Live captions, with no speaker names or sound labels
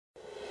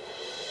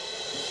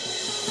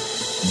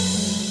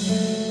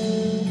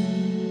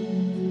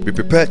Be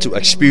prepared to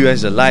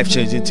experience the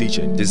life-changing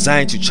teaching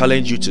designed to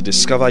challenge you to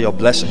discover your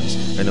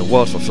blessings in a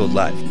world-fulfilled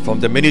life. From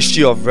the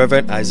ministry of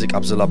Reverend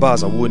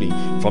Abass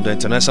Awuni from the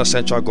International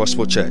Central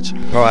Gospel Church,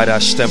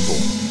 Paradise Temple.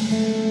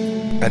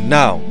 And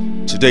now,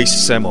 today's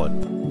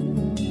sermon.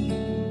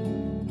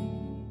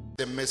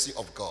 The mercy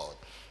of God.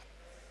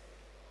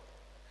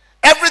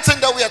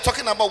 Everything that we are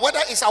talking about, whether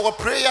it's our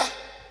prayer,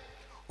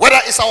 whether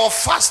it's our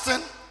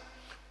fasting,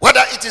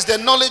 whether it is the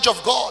knowledge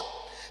of God,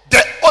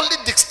 the only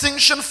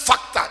distinction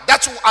factor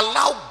that will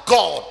allow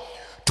God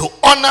to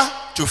honor,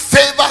 to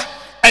favor,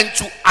 and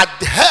to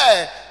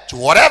adhere to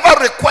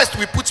whatever request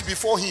we put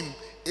before him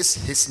is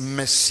his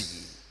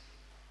mercy.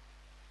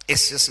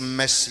 It's his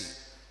mercy.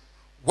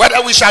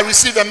 Whether we shall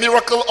receive a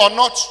miracle or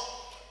not,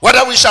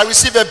 whether we shall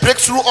receive a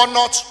breakthrough or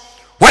not,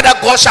 whether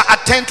God shall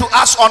attend to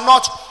us or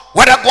not,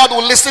 whether God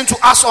will listen to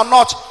us or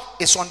not,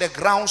 it's on the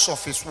grounds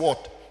of his word,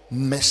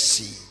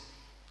 mercy.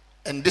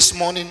 And this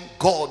morning,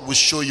 God will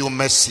show you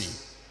mercy.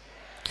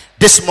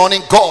 This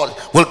morning, God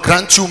will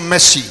grant you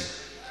mercy.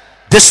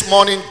 This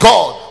morning,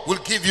 God will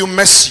give you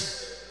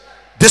mercy.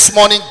 This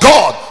morning,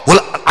 God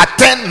will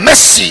attend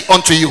mercy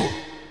unto you.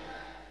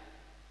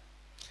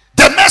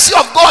 The mercy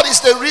of God is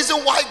the reason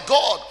why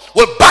God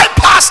will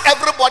bypass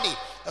everybody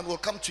and will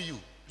come to you.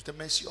 It's the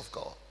mercy of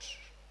God.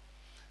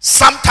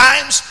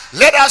 Sometimes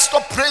let us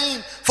stop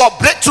praying for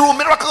breakthrough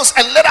miracles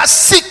and let us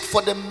seek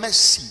for the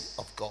mercy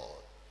of God.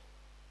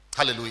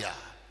 Hallelujah.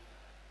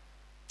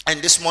 And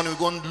this morning we're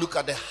going to look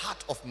at the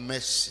heart of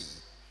mercy.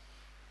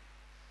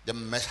 The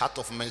heart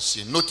of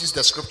mercy. Notice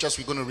the scriptures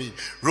we're going to read.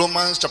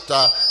 Romans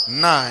chapter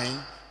 9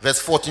 verse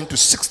 14 to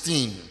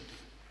 16.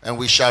 And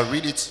we shall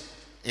read it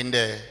in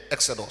the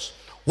Exodus.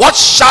 What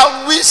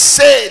shall we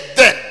say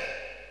then?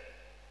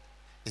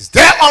 Is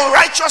there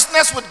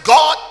unrighteousness with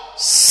God?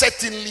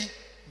 Certainly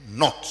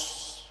not.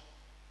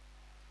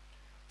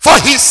 For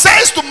he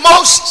says to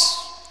Moses,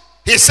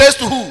 he says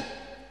to who?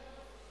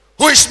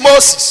 Who is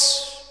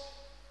Moses?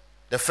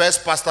 The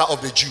first pastor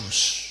of the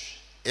Jews.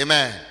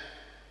 Amen.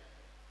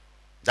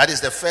 That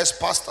is the first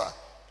pastor.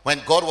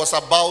 When God was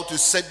about to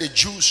set the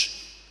Jews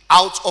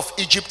out of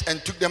Egypt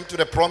and took them to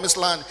the promised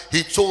land,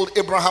 he told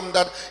Abraham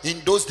that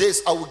in those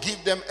days I will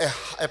give them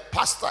a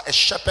pastor, a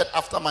shepherd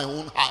after my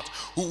own heart,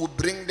 who will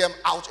bring them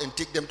out and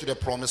take them to the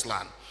promised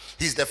land.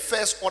 He's the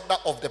first order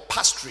of the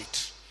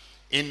pastorate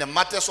in the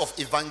matters of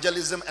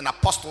evangelism and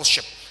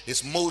apostleship.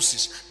 Is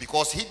Moses,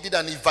 because he did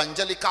an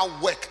evangelical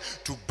work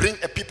to bring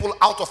a people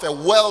out of a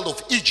world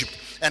of Egypt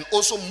and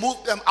also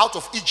move them out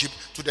of Egypt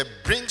to the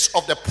brinks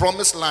of the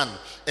promised land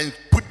and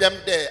put them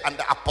there, and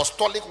the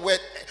apostolic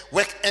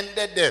work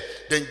ended there.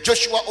 Then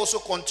Joshua also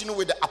continued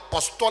with the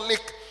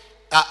apostolic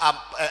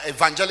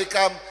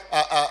evangelical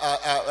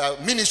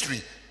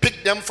ministry,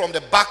 picked them from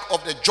the back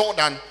of the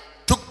Jordan,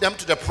 took them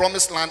to the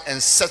promised land and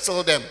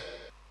settled them.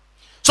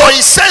 So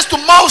he says to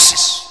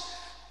Moses,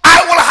 I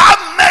will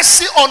have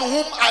mercy on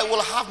whom I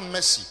will have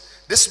mercy.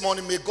 This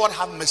morning, may God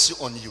have mercy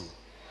on you.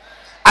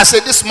 I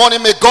said this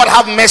morning, may God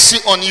have mercy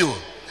on you.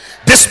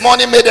 This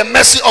morning, may the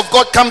mercy of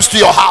God comes to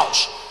your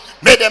house.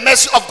 May the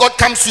mercy of God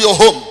comes to your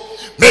home.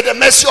 May the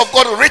mercy of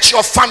God reach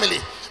your family.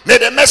 May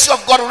the mercy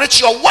of God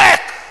reach your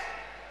work.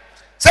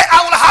 Say,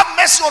 I will have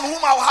mercy on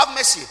whom I will have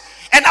mercy.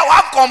 And I will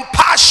have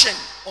compassion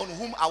on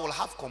whom I will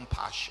have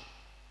compassion.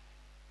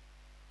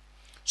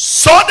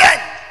 So then,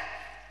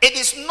 it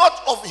is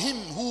not of him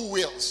who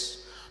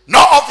wills,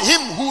 nor of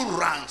him who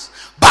runs,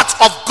 but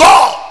of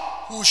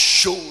God who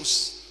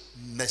shows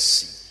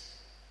mercy.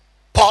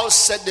 Paul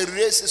said the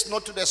race is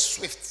not to the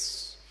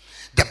swift,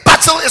 the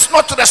battle is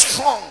not to the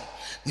strong,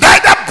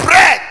 neither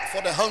bread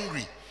for the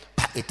hungry,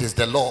 but it is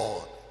the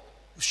Lord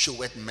who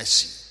showeth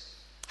mercy.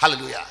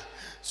 Hallelujah.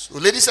 So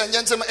ladies and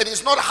gentlemen, it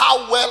is not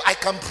how well I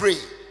can pray,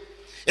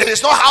 it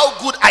is not how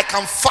good I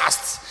can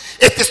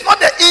fast, it is not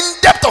the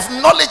in-depth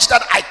of knowledge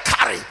that I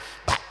carry,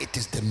 but it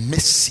is the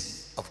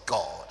mercy of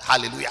God.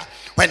 Hallelujah.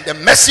 When the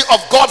mercy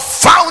of God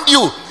found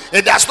you,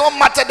 it does not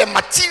matter the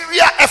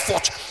material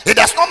effort, it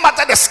does not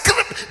matter the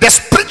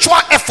spiritual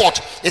effort,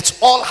 it's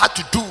all had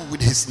to do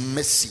with his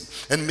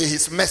mercy. And may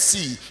his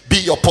mercy be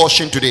your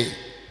portion today.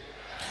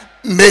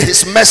 May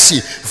his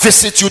mercy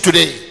visit you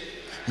today.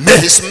 May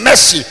his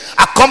mercy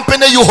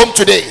accompany you home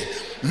today.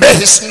 May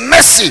his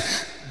mercy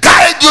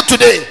guide you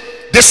today.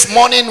 This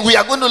morning we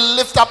are going to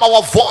lift up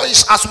our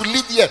voice as we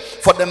live here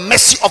for the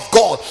mercy of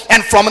God.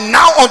 And from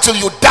now until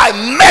you die,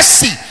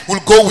 mercy will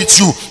go with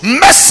you.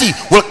 Mercy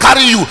will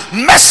carry you.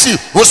 Mercy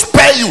will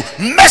spare you.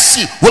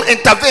 Mercy will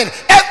intervene.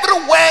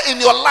 Everywhere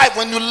in your life,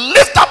 when you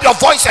lift up your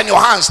voice and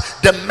your hands,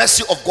 the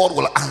mercy of God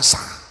will answer.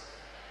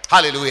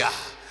 Hallelujah.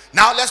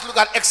 Now let's look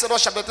at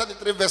Exodus chapter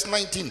 33 verse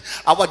 19.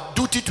 Our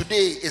duty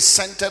today is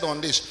centered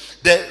on this.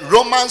 The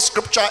Roman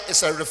scripture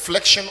is a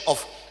reflection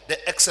of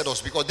the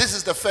Exodus, because this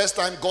is the first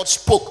time God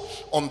spoke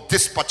on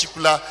this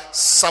particular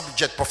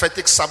subject,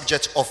 prophetic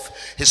subject of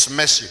his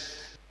mercy.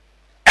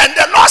 And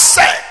the Lord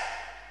said,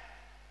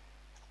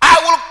 I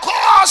will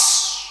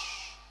cause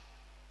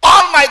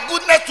all my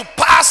goodness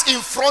to pass in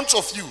front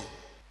of you,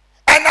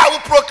 and I will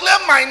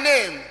proclaim my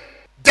name,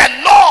 the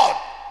Lord,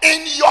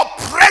 in your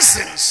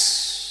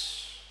presence.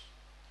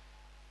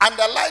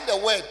 underline the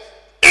word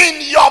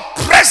in your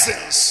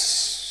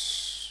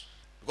presence.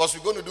 Because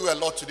we're going to do a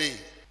lot today.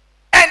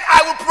 And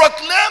I will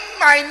proclaim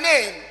my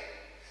name,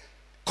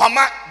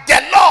 comma, the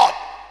Lord,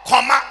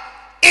 comma,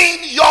 in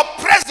your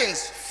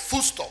presence,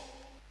 full stop.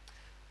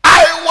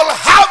 I will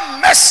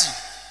have mercy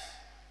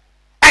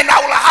and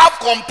I will have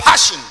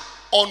compassion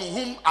on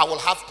whom I will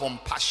have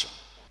compassion.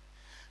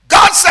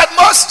 God said,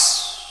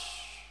 Moses,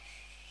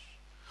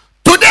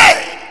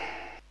 today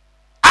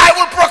I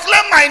will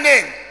proclaim my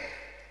name.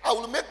 I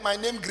will make my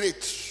name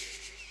great.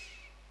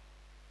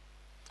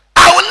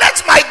 I will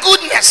let my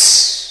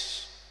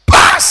goodness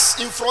pass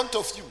in front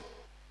of you.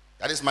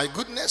 That is, my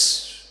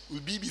goodness will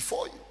be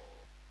before you.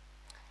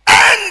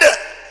 And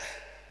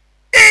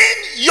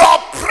in your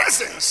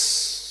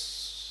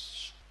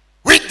presence,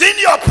 within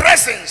your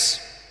presence,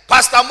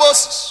 Pastor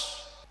Moses,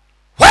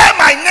 where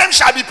my name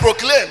shall be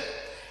proclaimed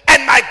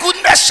and my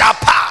goodness shall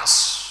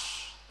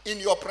pass in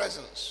your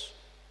presence,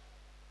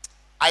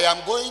 I am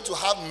going to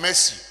have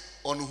mercy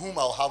on whom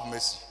I will have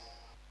mercy,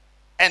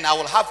 and I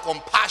will have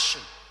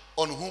compassion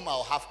on whom I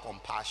will have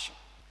compassion.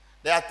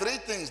 There are three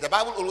things. The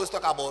Bible always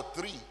talk about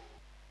three.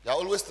 They are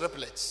always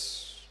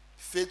triplets: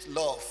 faith,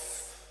 love,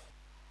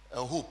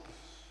 and hope.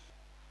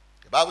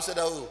 The Bible said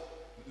that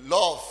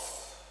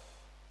love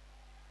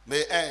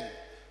may end,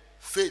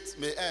 faith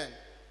may end,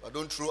 but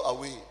don't throw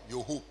away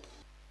your hope.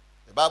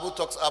 The Bible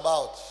talks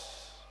about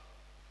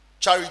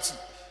charity,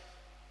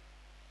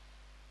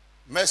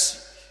 mercy,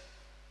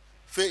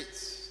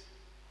 faith.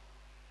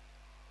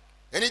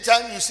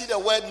 Anytime you see the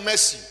word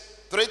mercy,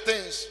 three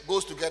things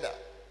goes together: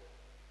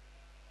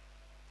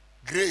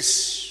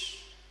 grace,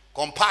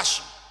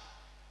 compassion,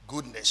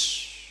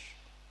 goodness.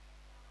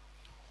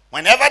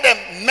 Whenever the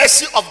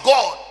mercy of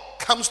God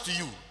comes to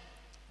you,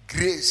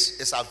 grace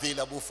is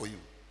available for you.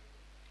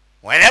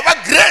 Whenever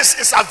grace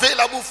is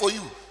available for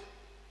you,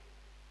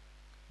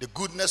 the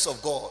goodness of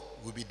God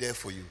will be there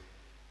for you.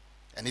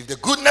 And if the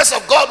goodness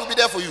of God will be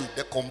there for you,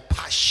 the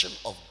compassion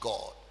of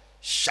God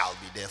shall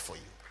be there for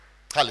you.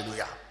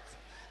 Hallelujah.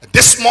 And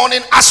this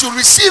morning, as you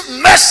receive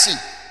mercy,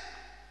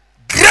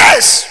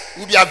 grace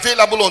will be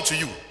available unto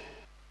you.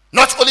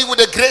 Not only will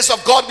the grace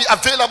of God be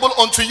available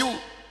unto you,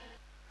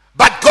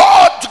 but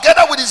God,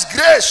 together with his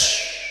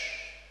grace,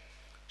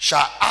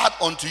 shall add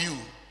unto you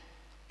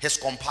his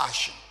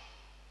compassion,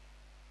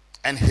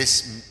 and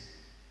his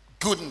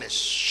goodness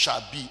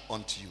shall be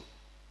unto you.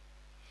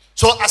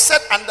 So I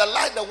said,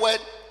 underline the word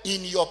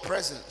in your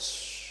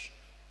presence,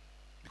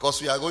 because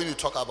we are going to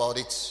talk about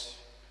it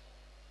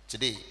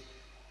today.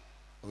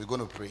 We're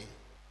going to pray.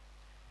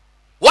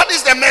 What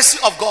is the mercy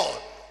of God?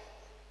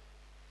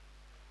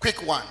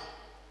 Quick one.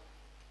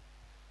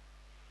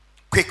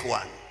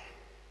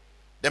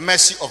 The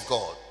mercy of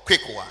God.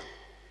 Quick one.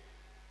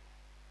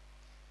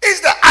 Is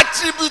the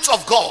attribute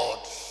of God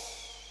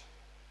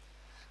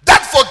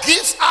that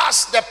forgives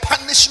us the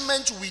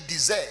punishment we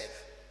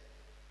deserve,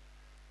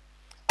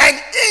 and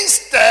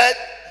instead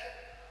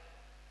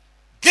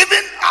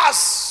giving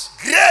us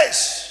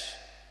grace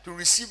to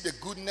receive the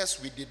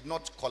goodness we did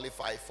not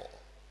qualify for.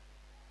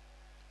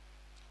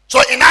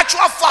 So in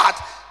actual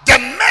fact, the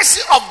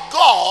mercy of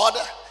God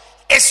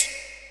is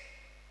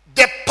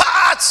the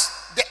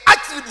parts, the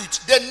attributes,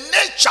 the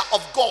nature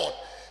of God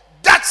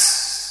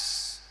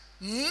that's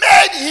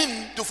made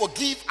him to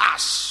forgive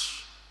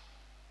us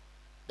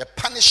the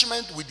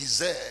punishment we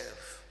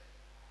deserve.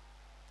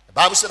 The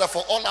Bible said that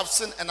for all have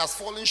sinned and has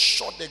fallen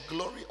short the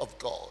glory of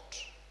God.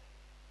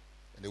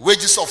 And the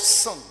wages of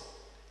sin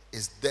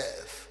is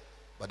death,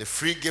 but the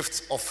free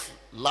gift of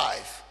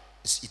life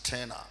is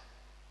eternal.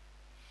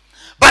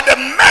 But the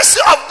mercy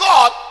of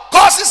God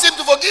causes him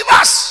to forgive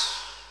us.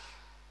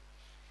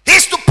 He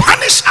is to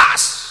punish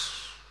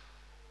us,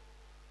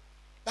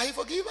 but he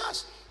forgives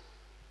us.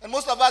 And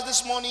most of us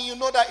this morning, you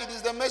know that it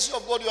is the mercy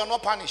of God you are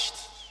not punished.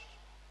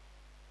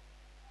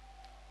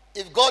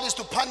 If God is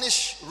to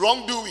punish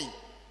wrongdoing,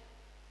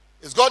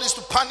 if God is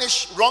to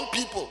punish wrong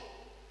people,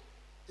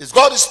 if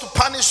God is to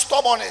punish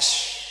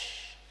stubbornness,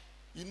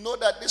 you know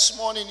that this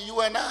morning you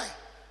and I,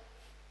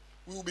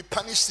 we will be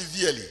punished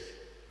severely.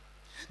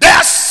 There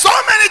are so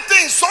many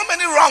things, so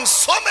many wrongs,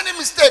 so many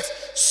mistakes,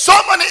 so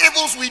many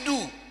evils we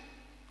do.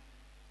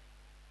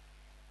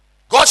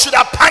 God should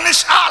have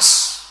punished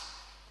us.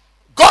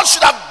 God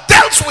should have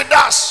dealt with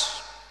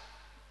us.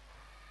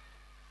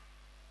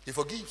 He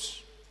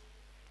forgives.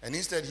 And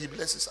instead he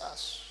blesses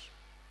us.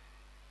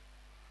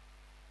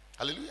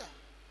 Hallelujah.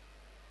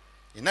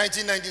 In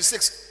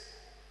 1996,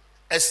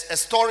 a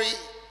story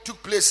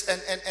took place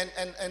and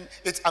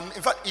it,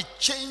 in fact, it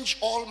changed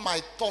all my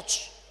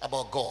thoughts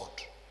about God.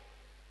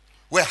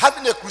 We're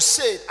having a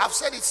crusade. I've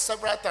said it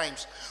several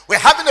times. We're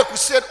having a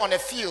crusade on a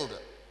field.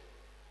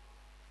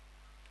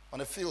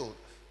 On a field.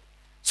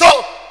 So,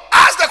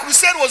 as the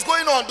crusade was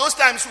going on, those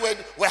times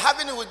we're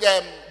having it with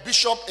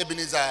Bishop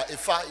Ebenezer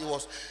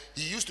Ifa.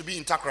 He used to be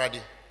in Takoradi.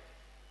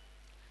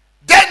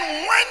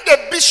 Then when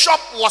the bishop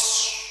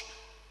was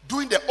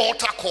doing the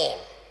altar call,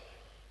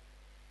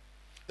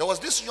 there was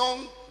this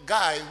young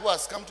guy who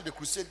has come to the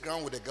crusade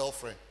ground with a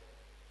girlfriend.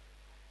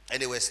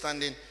 And they were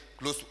standing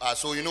close to us.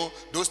 So,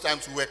 those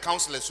times we were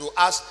counselors. So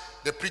as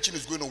the preaching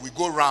is going on, we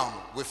go around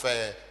with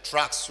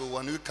tracts. So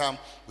when we come,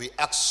 we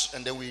ask,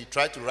 and then we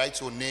try to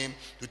write your name,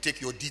 to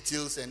take your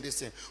details and this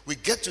thing. We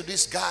get to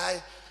this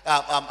guy,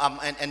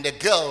 and the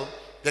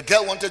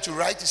girl wanted to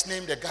write his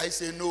name. The guy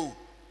said no.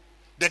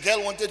 The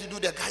girl wanted to do,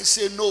 the guy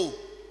said no.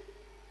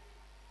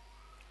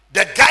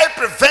 The guy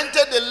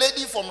prevented the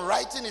lady from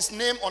writing his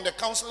name on the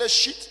counselor's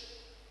sheet.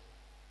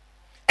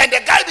 And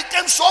the guy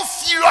became so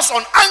furious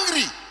and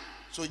angry.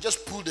 So he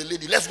just pulled the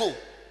lady, let's go.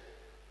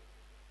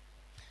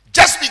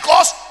 Just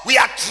because we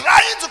are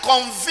trying to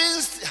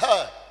convince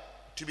her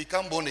to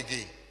become born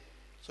again.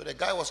 So the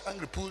guy was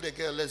angry, pulled the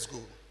girl, let's go.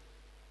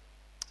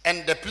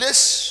 And the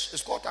place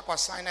is called Takwa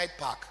Sinai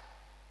Park.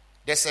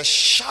 There's a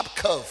sharp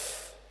curve.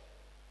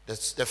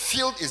 The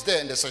field is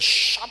there, and there's a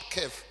sharp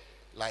curve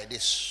like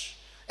this.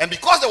 And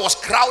because there was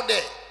crowd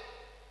there,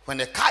 when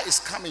the car is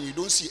coming, you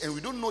don't see, and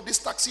we don't know this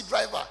taxi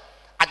driver.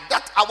 At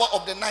that hour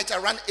of the night,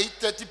 around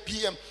 8:30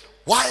 p.m.,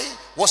 why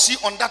was he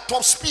on that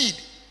top speed?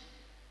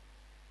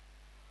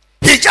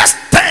 He just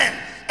turned,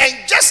 and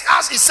just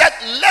as he said,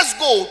 let's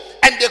go,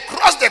 and they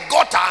crossed the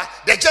gutter,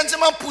 the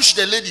gentleman pushed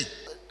the lady.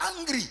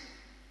 Angry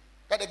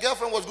that the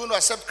girlfriend was going to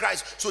accept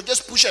Christ, so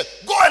just push her.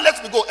 Go and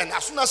let me go. And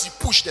as soon as he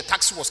pushed, the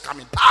taxi was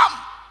coming. Bam!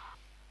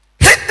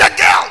 Hit the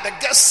girl. The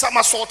girl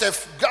somersaulted,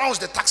 grounds,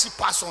 the taxi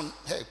passed on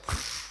her.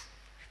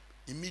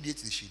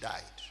 Immediately she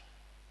died.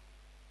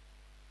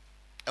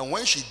 And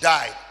when she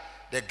died,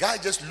 the guy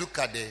just looked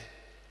at the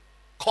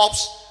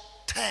corpse,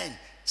 turned,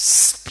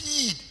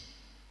 speed,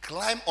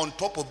 climbed on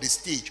top of the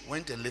stage,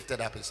 went and lifted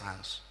up his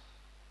hands.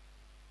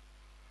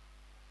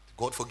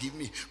 God forgive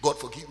me, God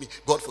forgive me,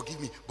 God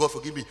forgive me, God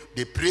forgive me.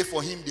 They prayed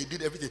for him, they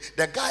did everything.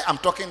 The guy I'm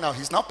talking now,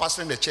 he's now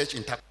pastoring the church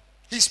in Takwa.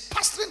 He's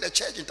pastoring the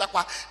church in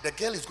Takwa. The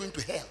girl is going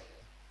to hell.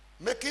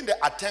 Making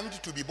the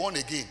attempt to be born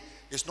again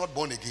is not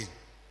born again.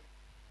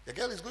 The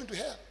girl is going to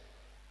hell.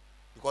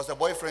 Because the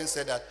boyfriend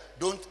said that,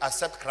 don't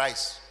accept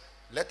Christ.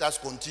 Let us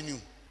continue.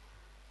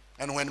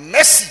 And when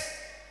mercy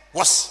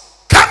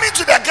was coming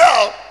to the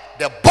girl,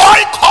 the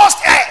boy caused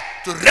her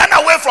to run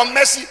away from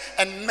mercy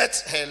and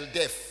met her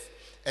death.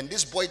 And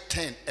this boy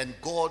turned, and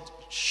God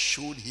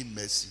showed him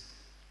mercy.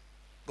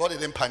 God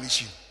didn't punish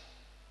him.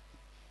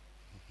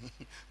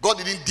 God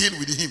didn't deal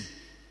with him.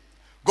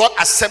 God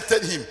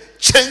accepted him,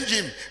 changed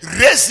him,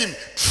 raised him,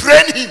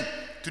 trained him.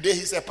 Today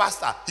he's a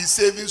pastor. He's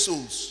saving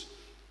souls.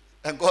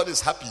 And God is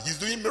happy. He's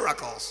doing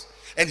miracles.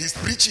 And he's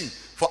preaching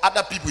for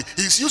other people.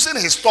 He's using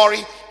his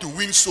story to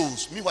win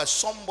souls. Meanwhile,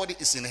 somebody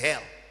is in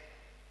hell.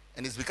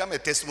 And it's become a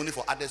testimony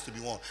for others to be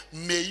won.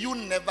 May you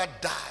never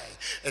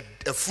die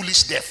a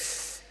foolish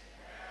death.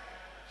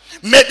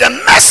 May the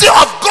mercy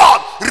of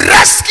God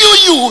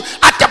rescue you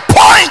at the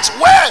point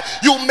where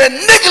you may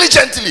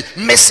negligently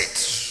miss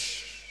it.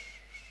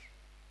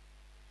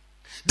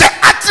 The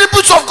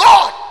attributes of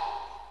God.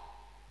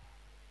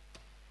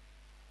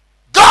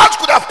 God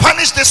could have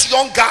punished this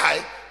young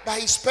guy, but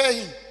he spared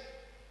him.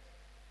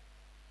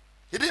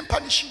 He didn't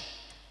punish him.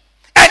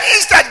 And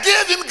instead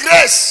gave him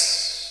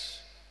grace.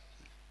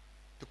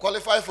 To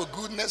qualify for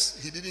goodness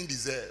he didn't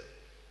deserve.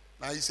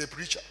 Now he's a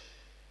preacher.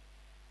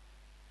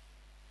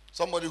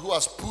 Somebody who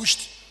has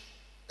pushed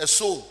a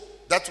soul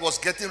that was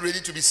getting ready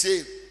to be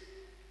saved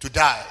to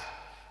die.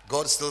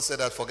 God still said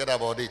that, forget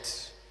about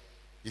it.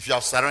 If you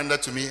have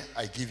surrendered to me,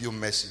 I give you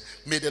mercy.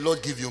 May the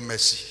Lord give you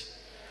mercy.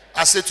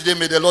 I say today,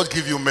 may the Lord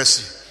give you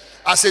mercy.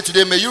 I say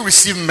today, may you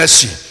receive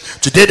mercy.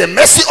 Today, the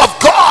mercy of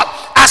God,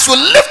 as you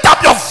lift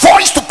up your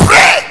voice to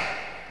pray,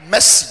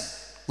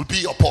 mercy will be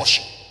your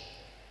portion.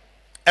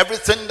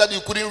 Everything that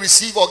you couldn't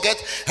receive or get,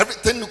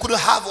 everything you couldn't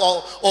have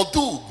or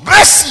do,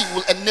 mercy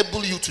will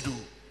enable you to do.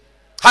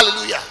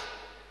 Hallelujah.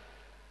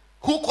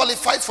 Who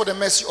qualifies for the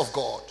mercy of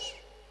God?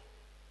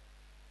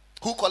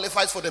 Who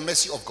qualifies for the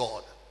mercy of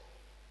God?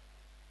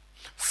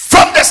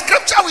 From the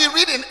scripture we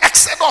read in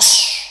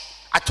Exodus,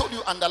 I told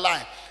you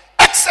underline,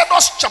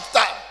 Exodus chapter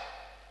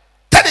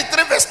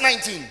 33 verse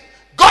 19.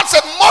 God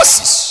said,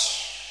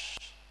 Moses,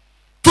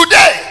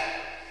 today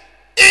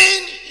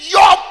in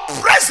your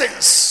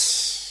presence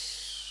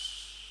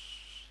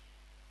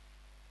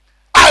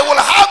I will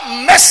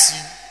have mercy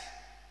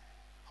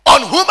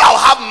on whom I'll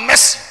have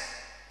mercy,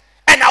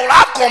 and I will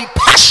have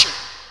compassion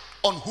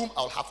on whom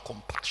I'll have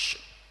compassion.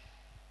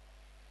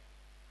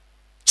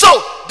 So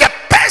the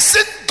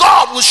person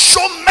God will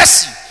show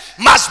mercy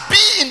must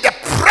be in the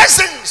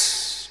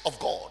presence of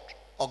God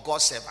or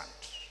God's servant.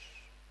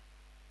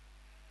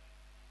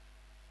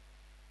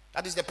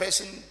 That is the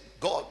person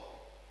God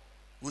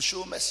will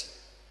show mercy.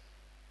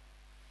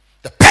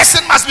 The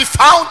person must be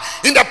found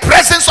in the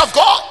presence of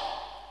God,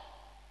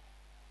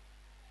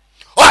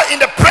 or in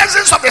the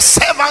presence of the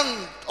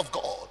servant of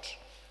God.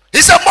 He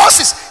said,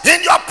 Moses,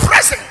 in your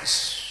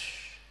presence.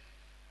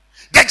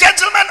 The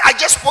gentleman I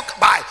just spoke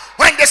by,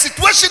 when the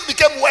situation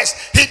became worse,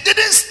 he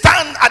didn't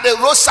stand at the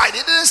roadside.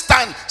 He didn't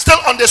stand still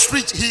on the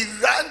street. He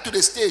ran to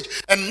the stage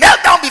and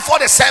knelt down before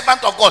the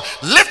servant of God,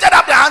 lifted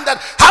up the hand and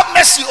have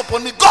mercy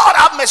upon me. God,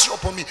 have mercy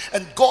upon me.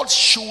 And God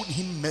showed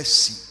him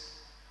mercy.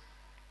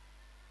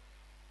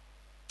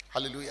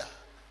 Hallelujah.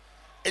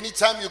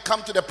 Anytime you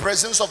come to the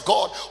presence of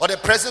God or the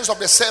presence of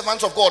the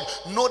servants of God,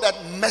 know that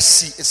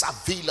mercy is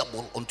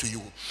available unto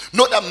you.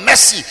 Know that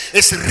mercy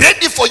is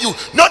ready for you.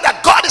 Know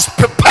that God is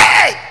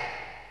prepared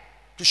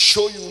to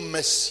show you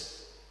mercy.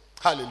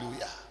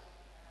 Hallelujah.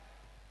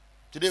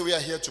 Today we are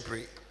here to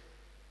pray.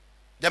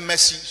 The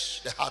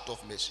message, the heart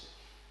of mercy.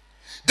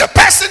 The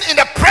person in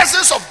the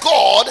presence of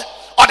God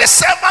or the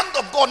servant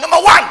of God, number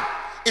one,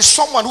 is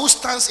someone who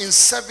stands in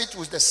service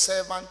with the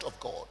servant of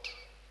God.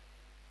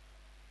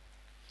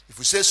 If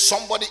we say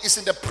somebody is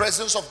in the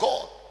presence of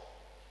God,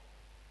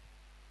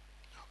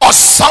 or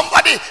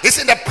somebody is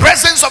in the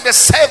presence of the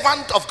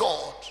servant of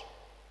God,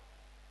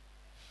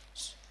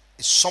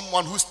 it's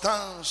someone who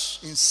stands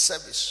in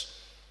service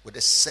with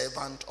the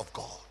servant of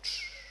God.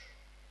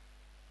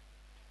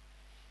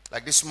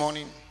 Like this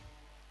morning,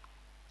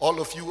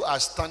 all of you are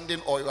standing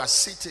or you are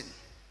sitting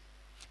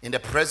in the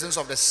presence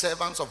of the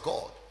servants of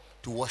God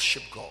to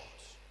worship God.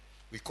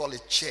 We call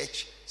it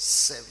church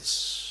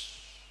service.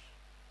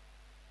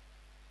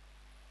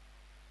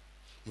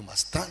 You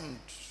must stand.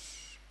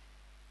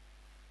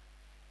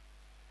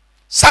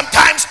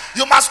 Sometimes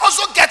you must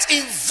also get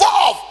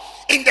involved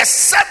in the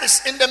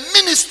service, in the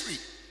ministry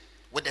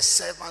with the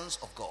servants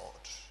of God.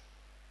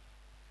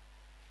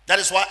 That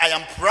is why I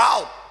am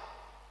proud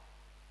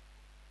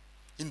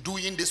in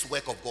doing this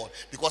work of God,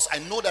 because I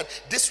know that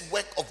this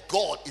work of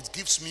God, it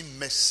gives me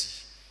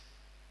mercy.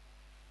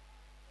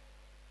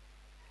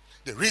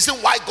 The reason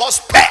why God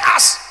spares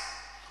us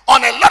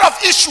on a lot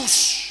of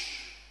issues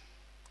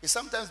is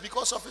sometimes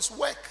because of his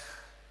work.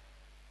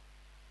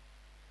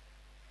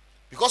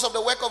 Because of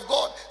the work of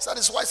God. So that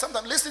is why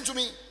sometimes, listen to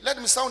me, let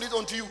me sound it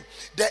unto you.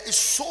 There is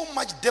so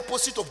much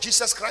deposit of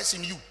Jesus Christ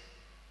in you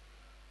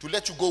to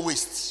let you go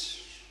waste.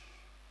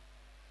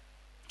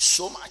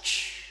 So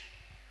much.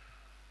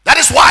 That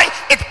is why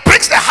it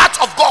breaks the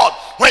heart of God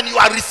when you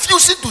are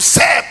refusing to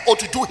serve or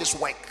to do his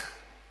work.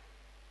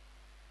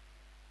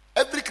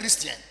 Every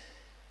Christian,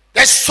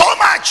 there's so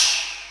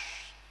much.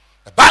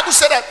 The Bible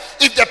said that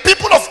if the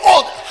people of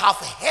old have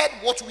heard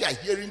what we are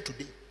hearing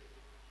today,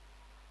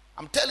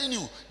 I'm telling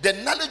you, the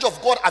knowledge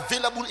of God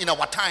available in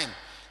our time,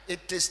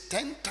 it is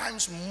 10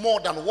 times more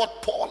than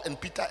what Paul and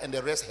Peter and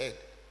the rest had.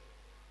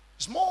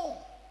 It's more.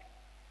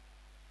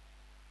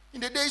 In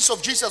the days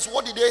of Jesus,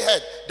 what did they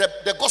have?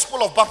 The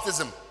gospel of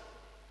baptism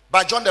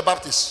by John the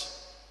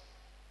Baptist.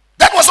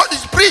 That was what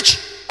he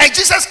preached. And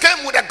Jesus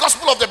came with the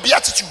gospel of the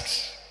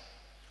Beatitudes.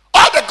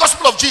 All the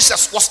gospel of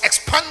Jesus was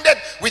expanded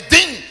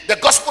within the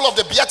gospel of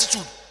the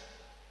Beatitude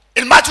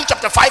in Matthew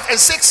chapter 5 and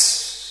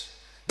 6.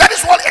 That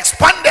is what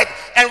expanded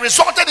and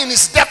resulted in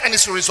his death and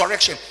his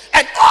resurrection.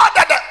 And all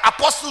that the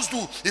apostles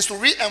do is to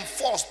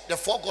reinforce the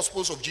 4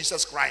 gospels of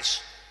Jesus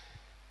Christ.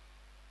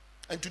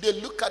 And today,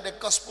 look at the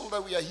gospel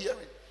that we are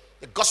hearing.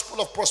 The gospel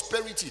of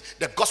prosperity,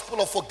 the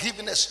gospel of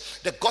forgiveness,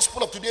 the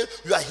gospel of today,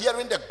 we are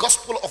hearing the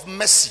gospel of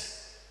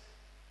mercy,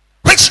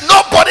 which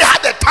nobody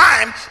had the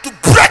time to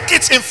break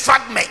it in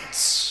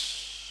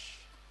fragments.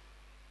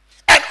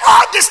 And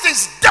all these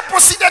things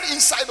deposited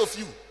inside of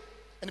you.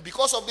 And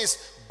because of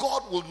this,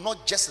 God will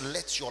not just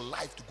let your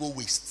life to go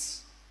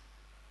waste.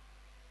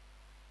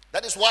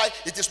 That is why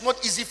it is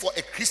not easy for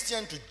a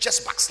Christian to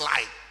just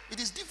backslide. It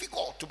is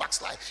difficult to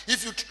backslide.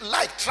 If you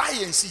like, try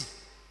and see.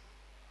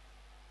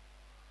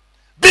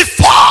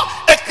 Before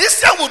a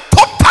Christian will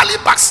totally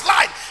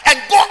backslide and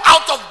go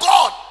out of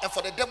God and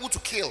for the devil to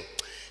kill,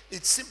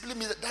 it simply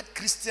means that that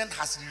Christian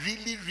has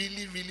really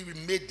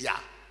made their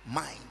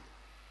mind.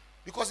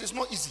 Because it's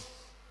not easy.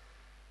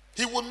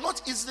 He will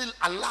not easily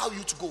allow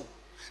you to go.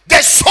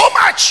 There's so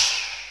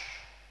much.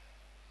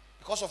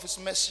 Because of his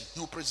mercy, he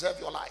will preserve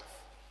your life.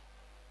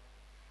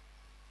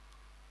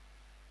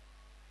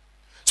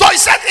 So he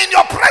said, in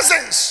your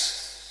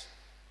presence,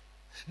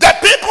 the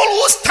people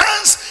who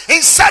stands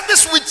in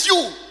service with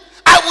you,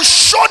 I will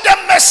show them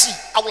mercy.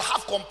 I will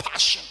have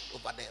compassion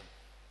over them.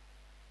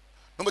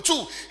 Number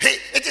 2,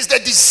 it is the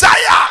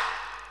desire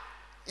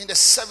in the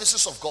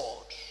services of God.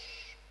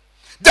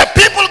 The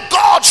people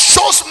God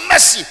shows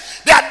mercy,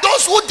 they are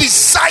those who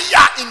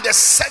desire in the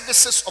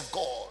services of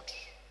God.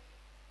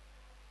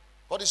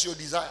 What is your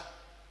desire?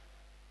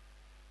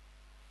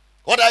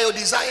 What are your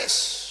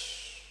desires?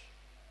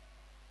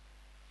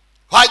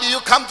 Why do you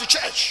come to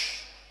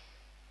church?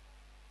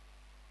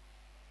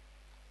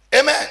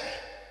 Amen.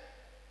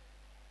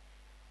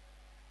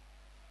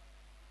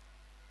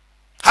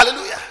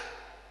 Hallelujah.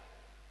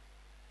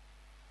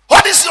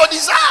 What is your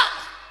desire?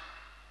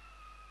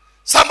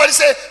 Somebody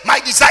say, my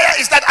desire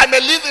is that I may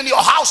live in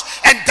your house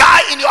and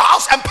die in your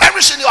house and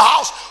perish in your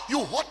house.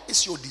 What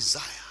is your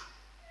desire?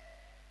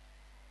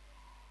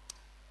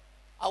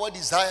 Our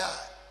desire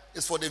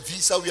is for the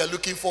visa we are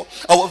looking for.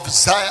 Our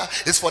desire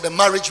is for the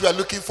marriage we are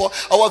looking for.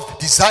 Our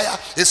desire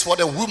is for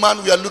the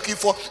woman we are looking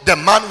for, the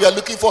man we are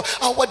looking for.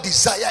 Our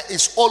desire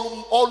is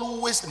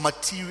always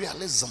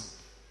materialism.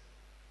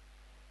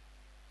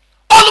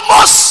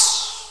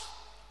 Almost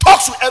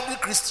talks to every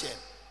Christian.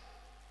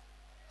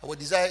 Our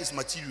desire is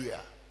material.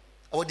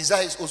 Our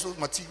desire is also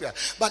material.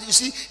 But you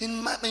see,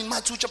 in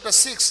Matthew chapter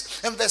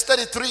 6 and verse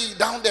 33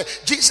 down there,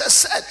 Jesus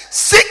said,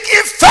 seek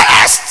ye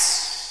first.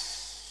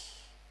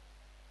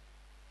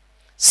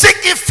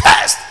 Seek ye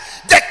first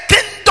the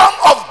kingdom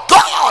of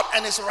God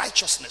and his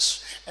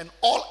righteousness, and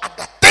all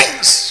other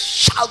things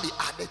shall be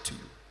added to you.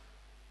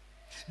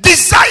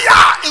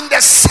 Desire in the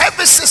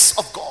services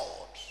of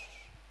God,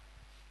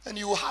 and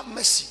you will have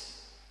mercy.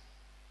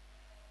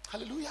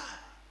 Hallelujah.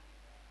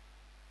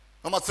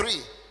 Number 3,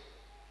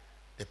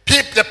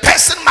 the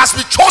person must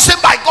be chosen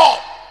by God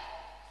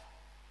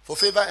for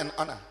favor and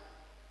honor.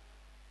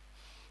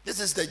 This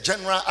is the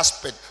general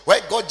aspect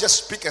where God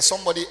just speaks at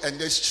somebody and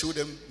just show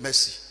them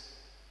mercy.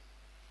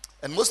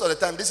 And most of the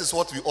time, this is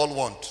what we all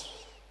want.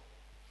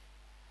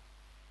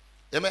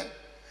 Amen.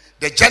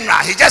 The general,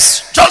 he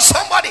just chose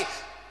somebody.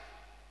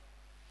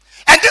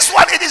 And this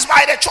one, it is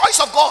by the choice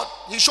of God.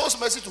 He shows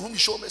mercy to whom he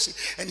shows mercy.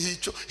 And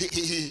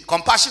he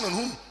compassion on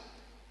whom.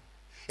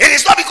 It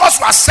is not because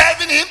you are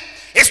serving him.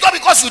 It's not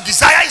because you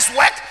desire his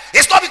work.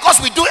 It's not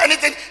because we do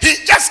anything.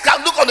 He just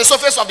can look on the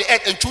surface of the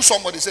earth and choose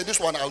somebody. Say, this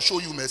one, I'll show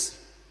you mercy.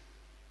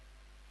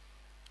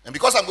 And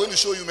because I'm going to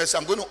show you mercy,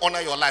 I'm going to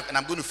honor your life and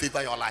I'm going to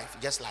favor your life.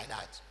 Just like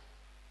that.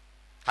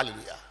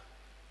 Hallelujah.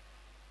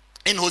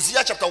 In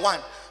Hosea chapter 1,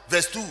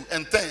 verse 2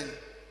 and 10.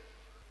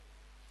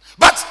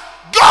 But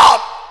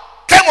God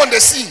came on the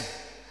scene.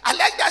 I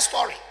like that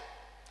story.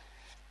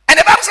 And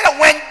the Bible said that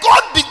when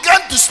God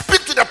began to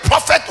speak to the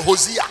prophet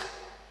Hosea,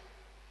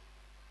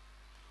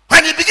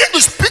 when he began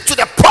to speak to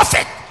the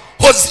prophet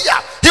Hosea,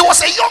 he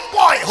was a young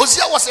boy.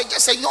 Hosea was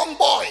just a young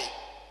boy.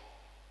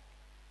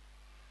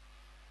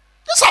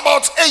 It's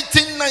about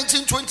 18,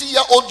 19,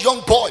 20-year-old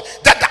young boy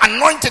that the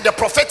anointed, the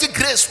prophetic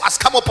grace has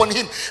come upon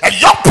him. A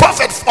young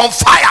prophet on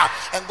fire.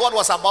 And God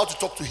was about to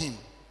talk to him,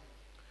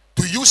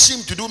 to use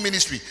him to do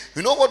ministry.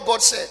 You know what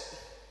God said?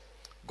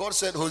 God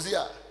said,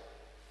 Hosea,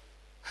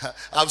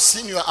 I've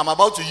seen you. I'm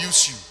about to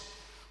use you.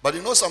 But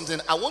you know something?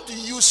 I want to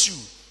use you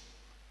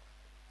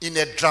in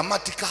a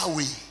dramatical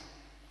way.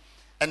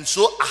 And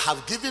so I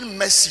have given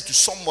mercy to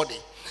somebody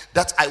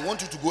that I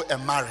want you to go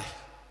and marry.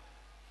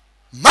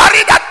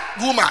 Marry that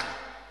woman.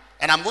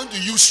 And I'm going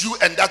to use you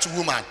and that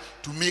woman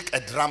to make a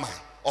drama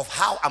of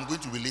how I'm going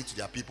to relate to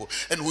their people.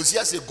 And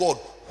Hosea said, God,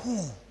 who?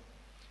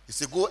 He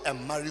said, go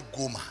and marry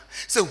Gomer.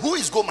 He said, who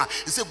is Gomer?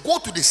 He said, go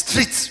to the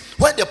streets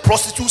where the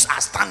prostitutes are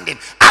standing.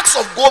 Ask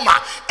of Gomer.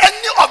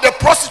 Any of the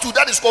prostitute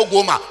that is called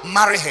Gomer,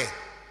 marry her.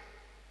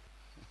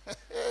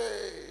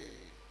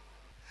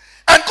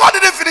 And God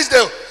didn't finish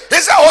there. He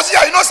said,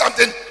 Hosea, you know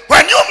something?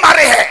 When you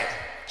marry her,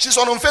 she's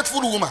an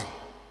unfaithful woman.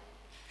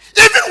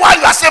 Even while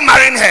you are still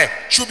marrying her,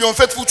 she'll be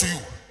unfaithful to you.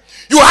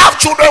 You have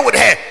children with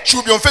her,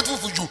 she'll be unfaithful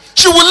to you.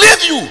 She will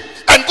leave you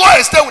and go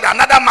and stay with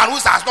another man who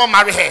has not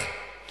married her.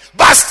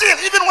 But still,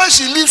 even when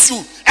she leaves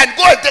you and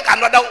go and take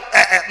another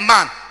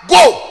man,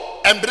 go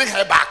and bring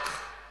her back,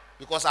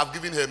 because I've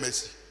given her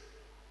mercy.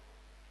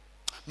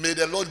 May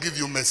the Lord give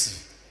you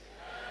mercy.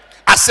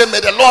 I say,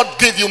 may the Lord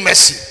give you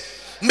mercy.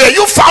 May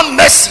you find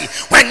mercy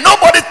when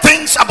nobody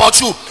thinks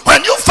about you.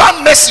 When you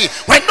find mercy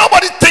when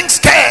nobody thinks,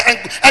 care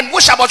and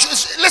wish about you.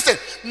 Listen,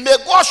 may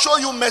God show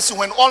you mercy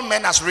when all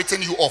men has written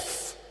you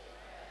off.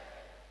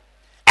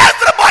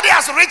 Everybody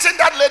has written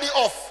that lady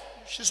off.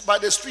 She's by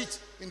the street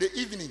in the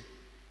evening.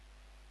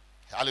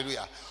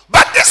 Hallelujah.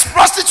 But this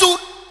prostitute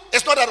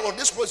is not at all.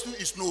 This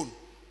prostitute is known.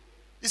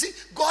 You see,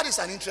 God is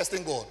an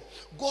interesting God.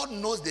 God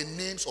knows the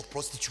names of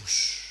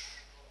prostitutes.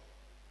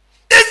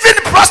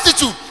 Even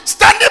prostitute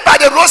standing by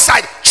the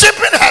roadside,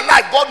 chipping her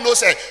life, God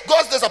knows her.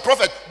 God says, a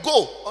prophet,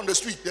 go on the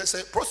street. There's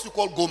a prostitute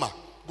called Gomer.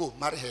 Go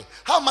marry her.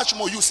 How much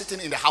more you sitting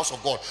in the house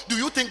of God? Do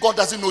you think God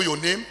doesn't know your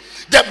name?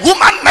 The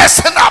woman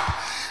messing up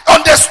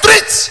on the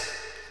streets,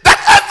 that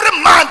every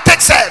man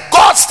takes her.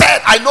 God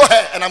said, I know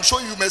her and I'm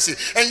showing you mercy.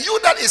 And you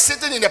that is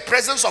sitting in the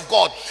presence of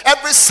God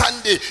every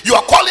Sunday, you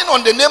are calling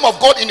on the name of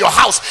God in your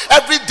house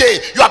every day.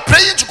 You are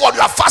praying to God,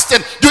 you are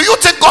fasting. Do you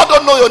think God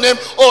don't know your name?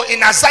 Oh,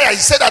 in Isaiah he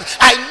said that,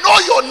 I know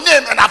your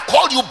name and I've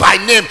called you by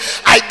name.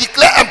 I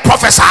declare and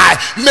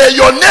prophesy, may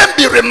your name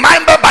be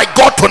remembered by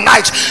God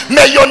tonight.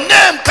 May your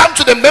name come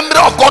to the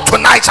memory of God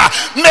tonight.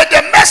 May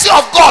the mercy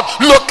of God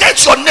locate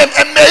your name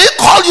and may he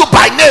call you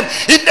by name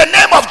in the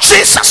name of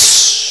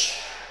Jesus.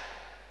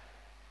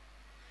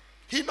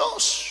 He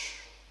knows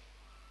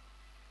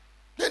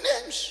the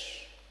names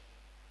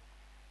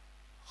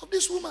of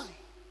this woman.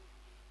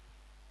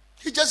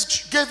 He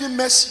just gave him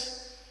mercy.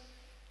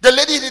 The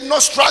lady did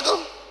not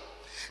struggle.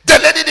 The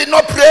lady did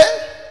not pray.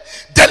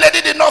 The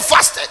lady did not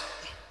fast.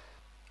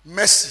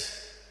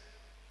 Mercy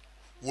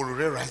will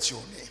rewrite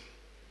your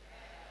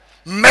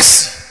name.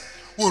 Mercy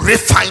will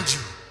refine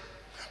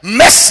you.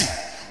 Mercy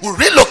will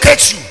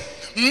relocate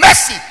you.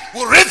 Mercy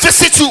will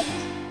revisit you.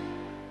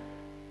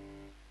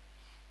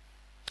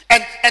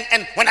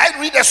 And when I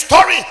read a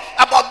story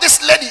about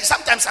this lady,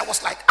 sometimes I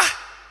was like,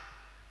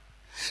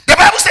 The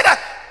Bible said that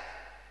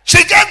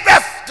she gave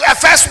birth to her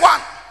first one.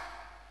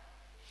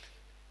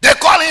 They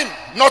call him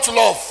not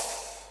love.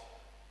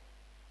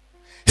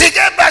 She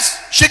gave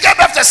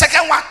birth to the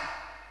second one.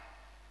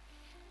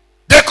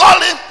 They call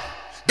him,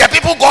 the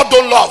people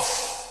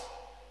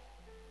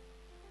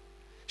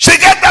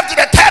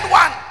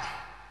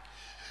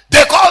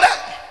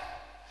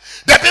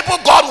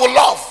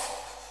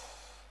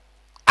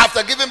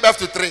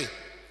 12 to 3,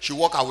 she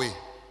walked away.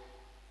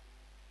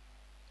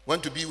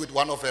 Went to be with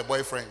one of her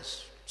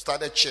boyfriends.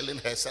 Started chilling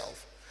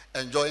herself,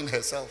 enjoying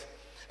herself.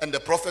 And the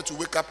prophet will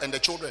wake up and the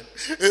children,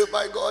 hey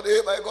my God,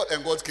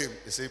 and God came.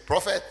 He said,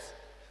 prophet,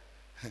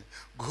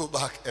 go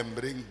back and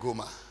bring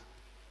Goma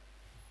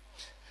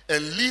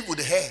and live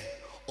with her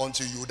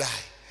until you die.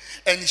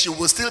 And she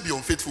will still be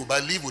unfaithful,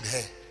 but live with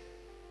her.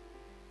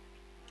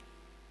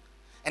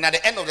 And at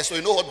the end of the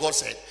story, you know what God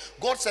said?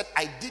 God said,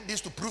 I did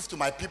this to prove to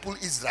my people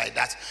Israel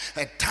that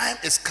a time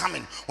is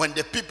coming when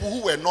the people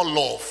who were not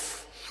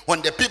loved,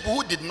 when the people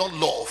who did not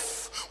love,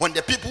 when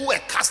the people who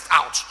were cast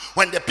out,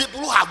 when the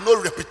people who have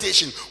no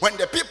reputation, when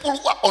the people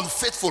who are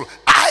unfaithful,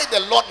 I,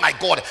 the Lord my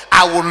God,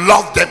 I will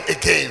love them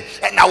again,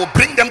 and I will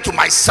bring them to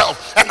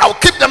myself, and I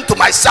will keep them to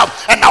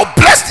myself, and I will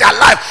bless their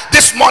life.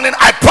 This morning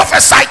I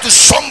prophesy to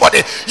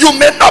somebody, you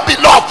may not be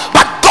loved,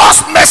 but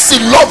God's mercy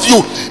loves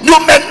you. You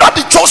may not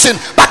be chosen,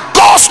 but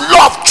God's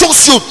love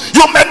chose you.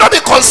 You may not be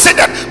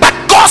considered, but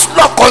God's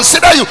love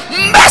consider you.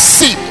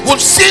 Mercy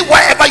will see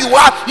wherever you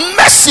are.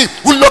 Mercy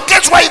will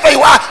locate wherever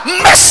you are.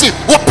 Mercy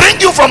will bring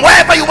you from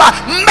wherever you are.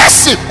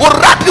 Mercy will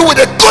wrap you with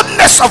the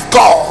goodness of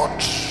God.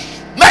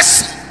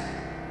 Mercy.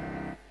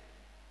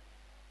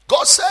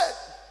 God said,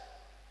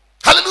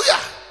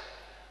 hallelujah.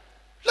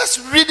 Let's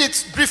read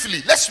it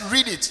briefly. Let's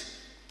read it.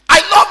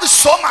 I love this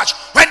so much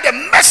when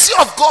the mercy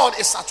of God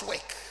is at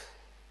work.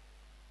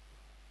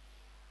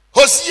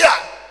 Hosea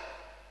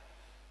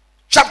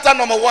chapter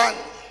number 1,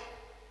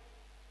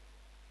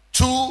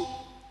 2,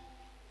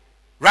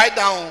 right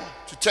down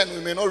to 10.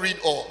 We may not read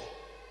all.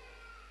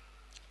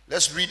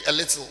 Let's read a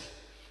little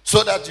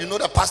so that you know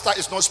the pastor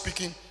is not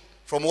speaking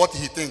from what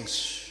he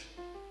thinks.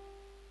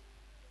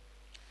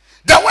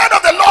 The word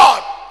of the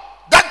Lord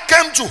that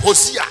came to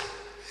Hosea,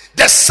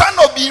 the son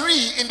of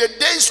Beeri, in the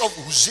days of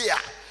Hosea,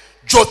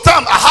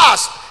 Jotham,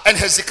 Ahaz, and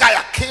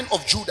Hezekiah, king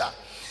of Judah,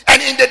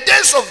 and in the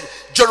days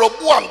of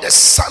Jeroboam, the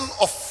son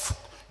of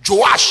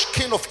Joash,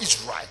 king of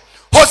Israel,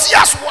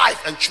 Hosea's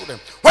wife and children.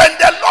 When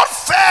the Lord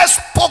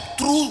first spoke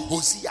through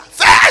Hosea,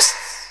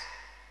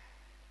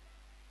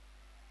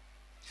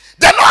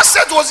 the Lord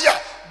said to Hosea,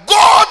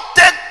 go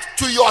take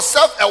to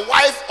yourself a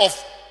wife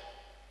of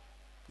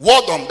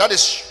whoredom, that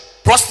is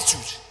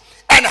prostitute,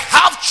 and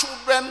have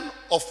children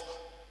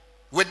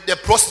with the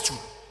prostitute,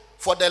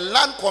 for the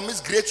land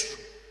commits great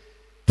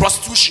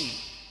prostitution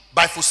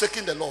by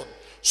forsaking the Lord.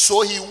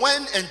 So he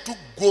went and took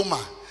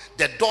Gomer,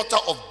 the daughter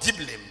of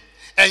Diblim,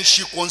 and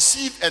she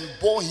conceived and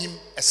bore him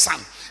a son.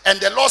 And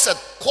the Lord said,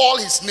 call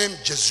his name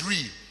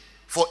Jezreel,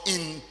 for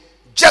in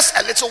just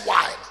a little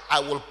while I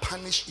will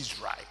punish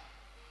Israel.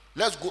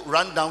 Let's go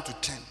run down to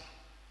 10.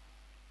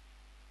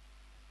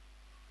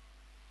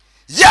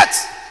 Yet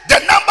the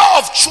number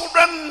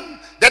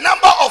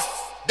of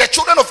the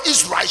children of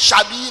Israel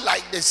shall be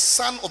like the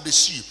sand of the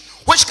sea,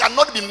 which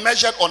cannot be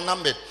measured or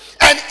numbered.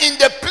 And in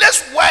the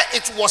place where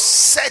it was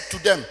said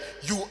to them,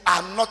 you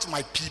are not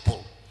my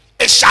people,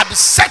 it shall be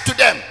said to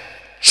them,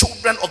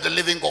 children of the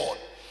living God.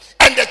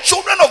 And the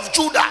children of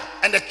Judah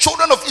and the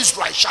children of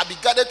Israel shall be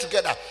gathered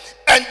together,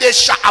 and they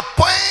shall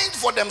appoint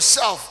for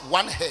themselves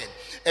one head,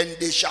 and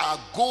they shall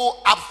go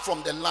up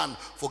from the land,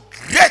 for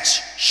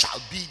great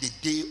shall be the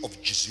day of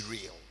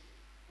Jezreel.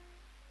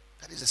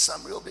 That is the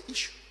summary of the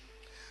issue.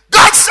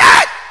 God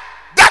said,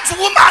 that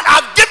woman,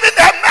 I've given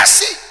her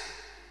mercy.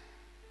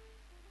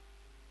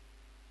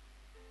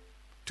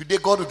 Today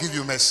God will give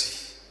you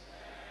mercy.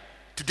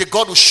 Today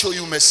God will show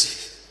you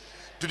mercy.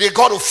 Today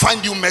God will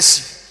find you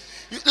mercy.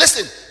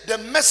 Listen, the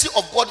mercy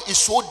of God is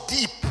so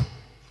deep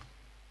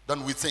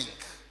than we think.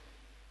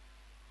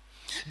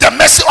 The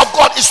mercy of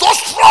God is so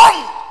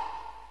strong.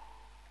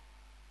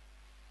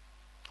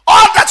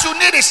 All that you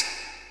need is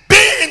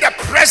be in the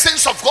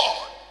presence of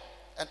God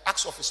and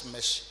ask of his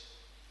mercy.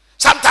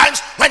 Sometimes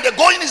when the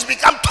going is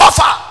become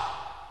tougher,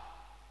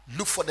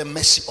 look for the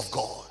mercy of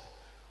God.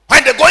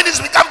 When the going is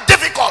become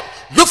difficult,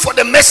 look for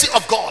the mercy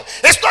of God.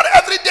 It's not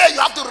every day you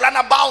have to run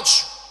about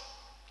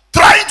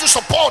trying to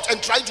support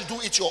and trying to do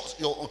it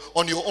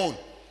on your own.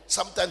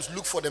 Sometimes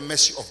look for the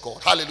mercy of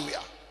God.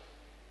 Hallelujah.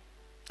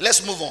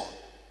 Let's move on.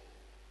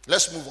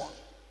 Let's move on.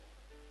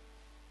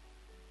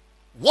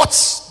 What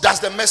does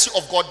the mercy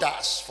of God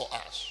does for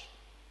us?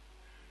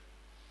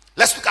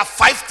 Let's look at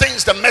 5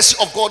 things the mercy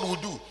of God will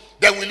do.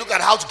 Then we look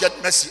at how to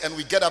get mercy, and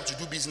we get up to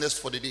do business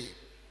for the day.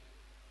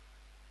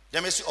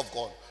 The mercy of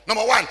God.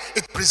 Number 1,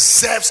 it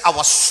preserves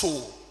our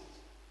soul.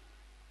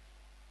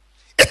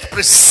 It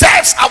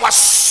preserves our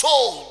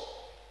soul.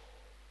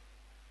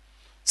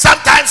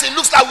 Sometimes it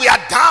looks like we are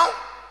down,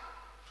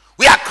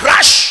 we are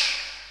crushed,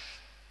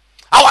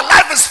 our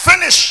life is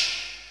finished.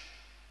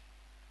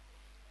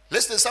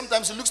 Listen,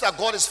 sometimes it looks like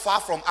God is far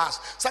from us.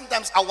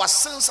 Sometimes our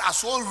sins are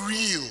so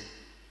real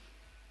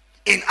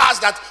in us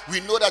that we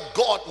know that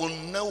God will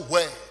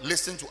nowhere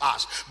listen to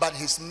us, but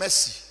his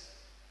mercy.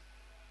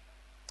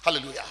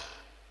 Hallelujah.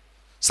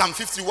 Psalm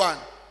 51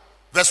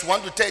 verse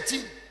 1 to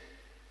 13.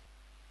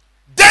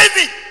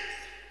 David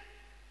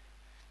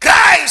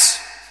cries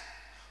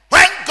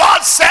when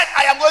God said,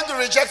 I am going to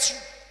reject you.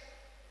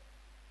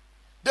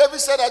 David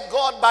said that,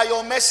 God, by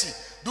your mercy,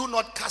 do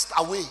not cast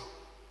away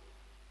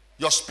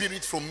your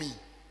spirit from me.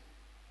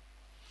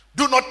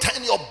 Do not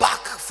turn your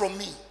back from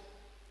me.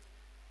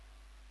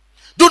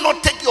 Do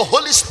not take your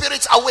Holy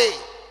Spirit away.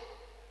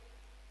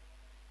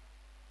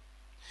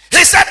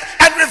 He said,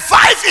 and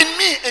revive in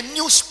me a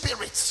new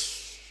spirit.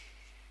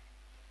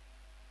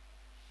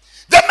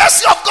 The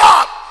mercy of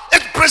God,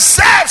 it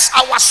preserves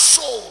our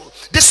soul.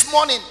 This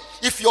morning,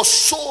 if your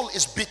soul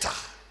is bitter,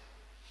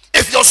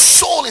 if your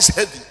soul is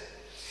heavy,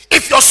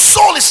 if your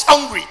soul is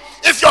hungry,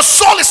 if your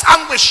soul is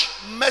anguish,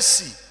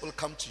 mercy will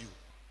come to you.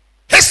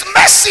 His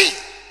mercy.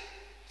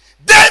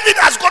 David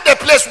has got a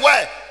place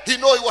where he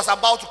knew he was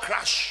about to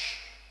crash.